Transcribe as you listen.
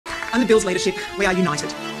Under Bill's leadership, we are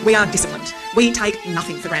united, we are disciplined, we take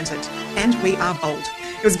nothing for granted, and we are bold.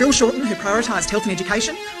 It was Bill Shorten who prioritised health and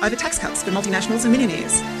education over tax cuts for multinationals and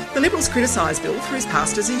millionaires. The Liberals criticised Bill for his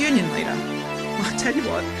past as a union leader. Well, I tell you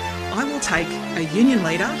what, I will take a union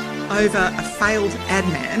leader over a failed ad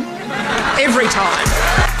man every time.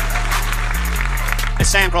 As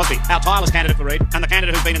Sam Crosby, our tireless candidate for Reid, and the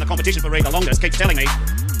candidate who's been in the competition for Reid the longest, keeps telling me,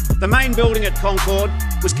 the main building at Concord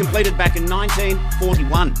was completed back in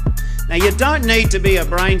 1941. Now, you don't need to be a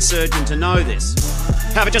brain surgeon to know this.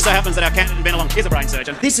 However, it just so happens that our candidate in Bennelong is a brain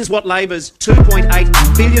surgeon. This is what Labor's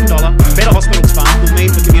 $2.8 billion Better Hospitals Fund will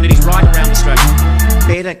mean for communities right around Australia.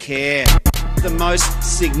 Better care. The most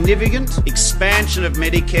significant expansion of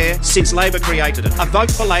Medicare since Labor created it. A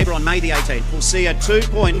vote for Labor on May the 18th will see a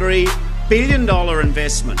 $2.3 billion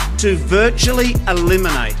investment to virtually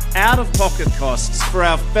eliminate out-of-pocket costs for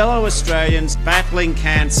our fellow Australians battling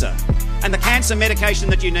cancer. And the cancer medication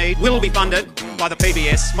that you need will be funded by the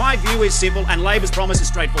PBS. My view is simple and Labor's promise is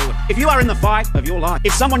straightforward. If you are in the fight of your life,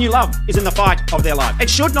 if someone you love is in the fight of their life, it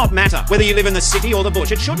should not matter whether you live in the city or the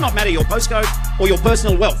bush. It should not matter your postcode or your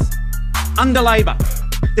personal wealth. Under Labor,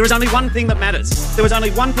 there is only one thing that matters. There is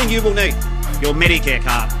only one thing you will need. Your Medicare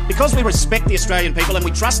card. Because we respect the Australian people and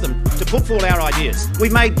we trust them to put forward our ideas,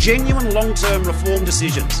 we've made genuine long-term reform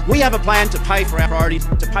decisions. We have a plan to pay for our priorities,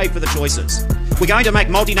 to pay for the choices. We're going to make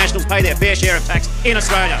multinationals pay their fair share of tax in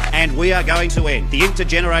Australia. And we are going to end the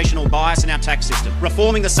intergenerational bias in our tax system,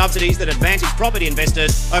 reforming the subsidies that advantage property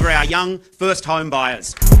investors over our young first home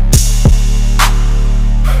buyers.